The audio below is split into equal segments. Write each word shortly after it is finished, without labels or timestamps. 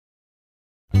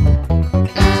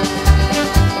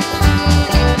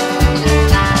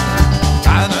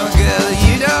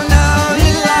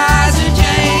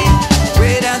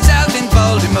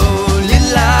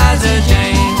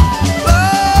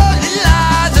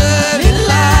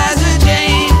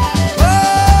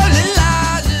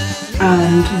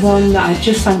One that I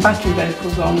just sang backing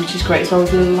vocals on, which is great as well,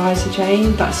 with Liza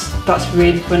Jane. That's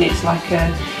really fun. It's like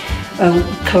a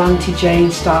Calamity Jane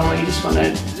style where you just want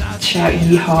to shout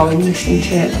yeehaw when you're listening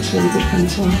to it. That's really good fun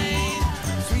as well.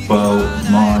 Well,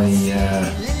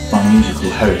 my musical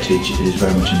heritage is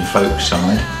very much in the folk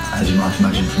side, as you might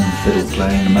imagine, from the fiddle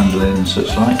playing, the mandolin and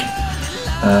such like.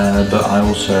 But I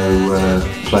also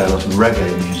play a lot of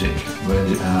reggae music, where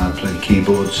I play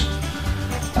keyboards,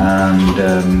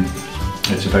 and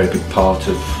it's a very big part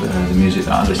of the music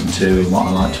that I listen to and what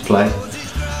I like to play.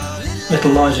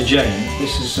 Little Liza Jane,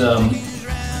 this is a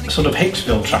sort of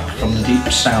Hicksville track from the deep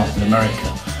south in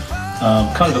America,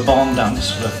 kind of a barn dance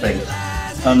sort of thing.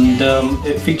 And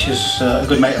it features a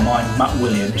good mate of mine, Matt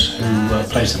Williams, who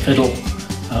plays the fiddle,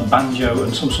 banjo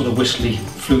and some sort of whistly,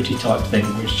 fluty type thing,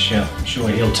 which I'm sure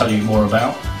he'll tell you more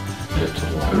about.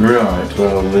 Right,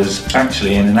 well there's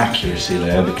actually an inaccuracy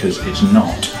there, because it's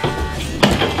not.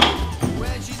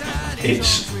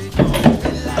 It's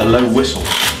a low whistle.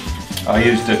 I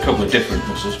used a couple of different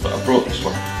whistles, but I brought this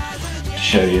one to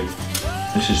show you.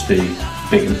 This is the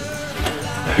big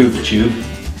hoover tube,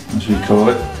 as we call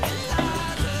it,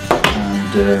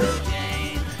 and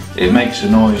it makes a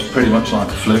noise pretty much like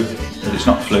a flute, but it's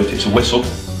not a flute, it's a whistle.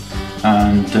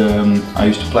 And I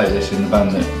used to play this in the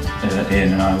band that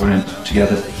Ian and I were in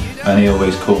together, and he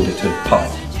always called it a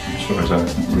pipe, as far as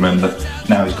I remember.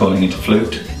 Now he's calling it a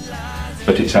flute.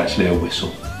 But it's actually a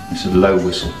whistle. It's a low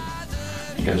whistle.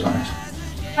 It goes like this.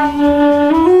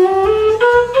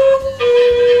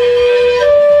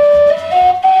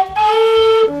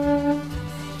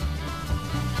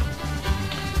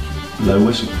 Low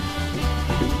whistle.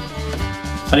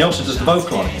 And he also does the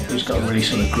vocal on it. He's got a really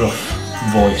sort of gruff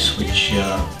voice, which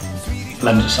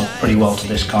lends itself pretty well to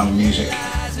this kind of music.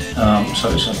 So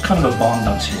it's a kind of a barn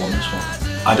dancey one, this one.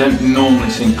 I don't normally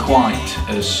sing quite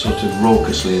as sort of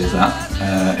raucously as that.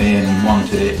 Ian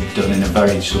wanted it done in a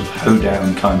very sort of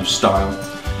hoedown kind of style,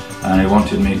 and he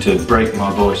wanted me to break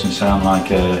my voice and sound like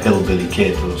a hillbilly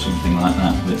kid or something like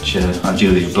that, which I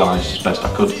duly obliged as best I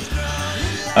could.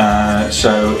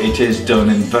 So it is done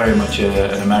in very much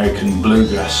an American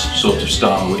bluegrass sort of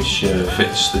style, which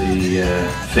fits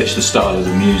the style of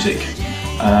the music.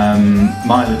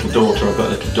 My little daughter, I've got a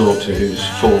little daughter who's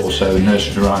 4, so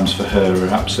nursery rhymes for her are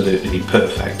absolutely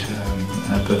perfect,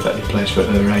 perfectly placed for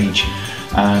her age,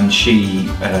 and she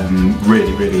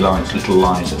really likes Little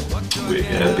Liza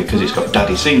because it's got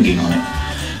Daddy singing on it,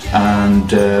 and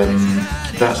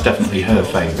that's definitely her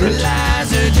favourite.